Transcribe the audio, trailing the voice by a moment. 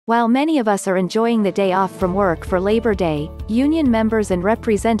While many of us are enjoying the day off from work for Labor Day, union members and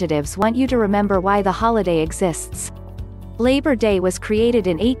representatives want you to remember why the holiday exists. Labor Day was created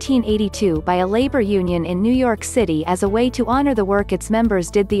in 1882 by a labor union in New York City as a way to honor the work its members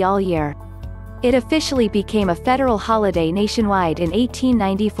did the all year. It officially became a federal holiday nationwide in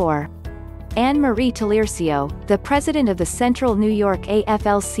 1894. Marie Taliercio, the president of the Central New York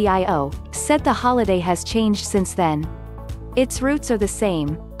AFL-CIO, said the holiday has changed since then. Its roots are the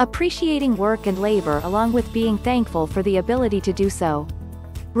same, appreciating work and labor along with being thankful for the ability to do so.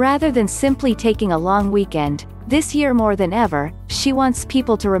 Rather than simply taking a long weekend, this year more than ever, she wants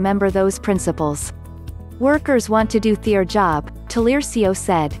people to remember those principles. Workers want to do their job, Taliercio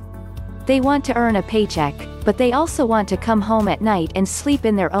said. They want to earn a paycheck, but they also want to come home at night and sleep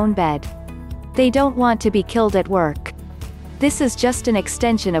in their own bed. They don't want to be killed at work. This is just an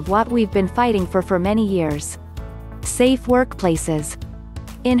extension of what we've been fighting for many years. Safe workplaces.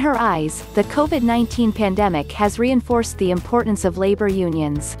 In her eyes, the COVID-19 pandemic has reinforced the importance of labor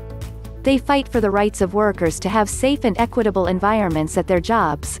unions. They fight for the rights of workers to have safe and equitable environments at their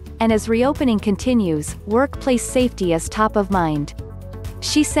jobs, and as reopening continues, workplace safety is top of mind.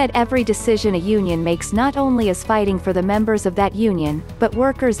 She said every decision a union makes not only is fighting for the members of that union, but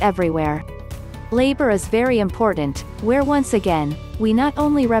workers everywhere. Labor is very important, where once again, we not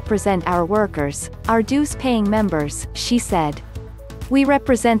only represent our workers, our dues-paying members, she said. We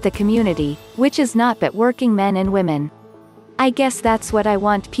represent the community, which is not but working men and women. I guess that's what I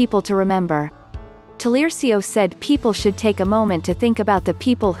want people to remember. Taliercio said people should take a moment to think about the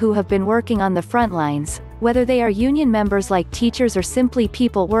people who have been working on the front lines, whether they are union members like teachers or simply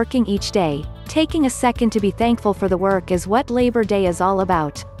people working each day. Taking a second to be thankful for the work is what Labor Day is all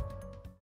about.